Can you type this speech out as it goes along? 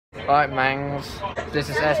Right, Mangs. This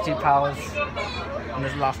is ST Powers on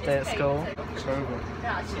his last day at school. It's over.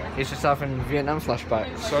 He's just having Vietnam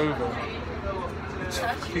flashbacks. It's over. It's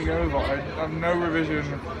fucking over. I have no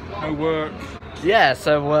revision, no work. Yeah,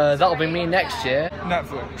 so that'll be me next year.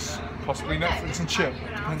 Netflix. Possibly Netflix and chill.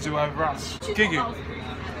 Depends who I have asked. Gigging.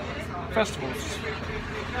 Festivals.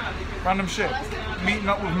 Random shit. Meeting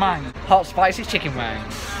up with Mang. Hot spicy chicken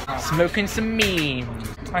wings. Smoking some memes.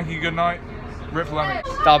 Thank you, good night. Rip Lemmy.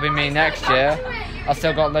 That'll be me next year. I've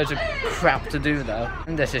still got loads of crap to do though.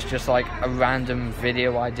 And this is just like a random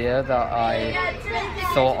video idea that I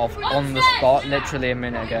thought of on the spot literally a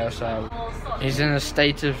minute ago. So he's in a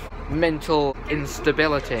state of mental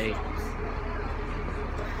instability.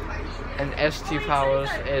 And ST Powers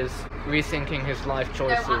is rethinking his life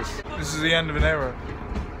choices. This is the end of an era.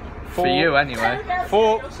 For you anyway.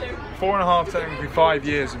 4.5, technically 5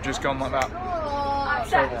 years have just gone like that.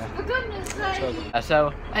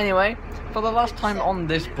 So anyway, for the last time on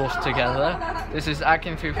this bus together, this is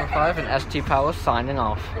Akin345 and ST Powers signing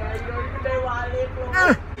off.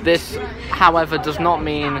 This, however, does not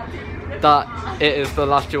mean that it is the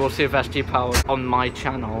last you will see of ST Powers on my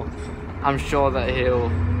channel. I'm sure that he'll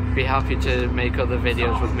be happy to make other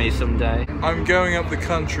videos with me someday. I'm going up the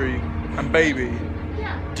country, and baby,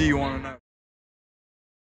 do you want to know?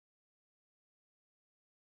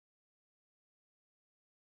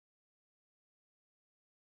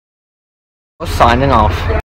 Signing off.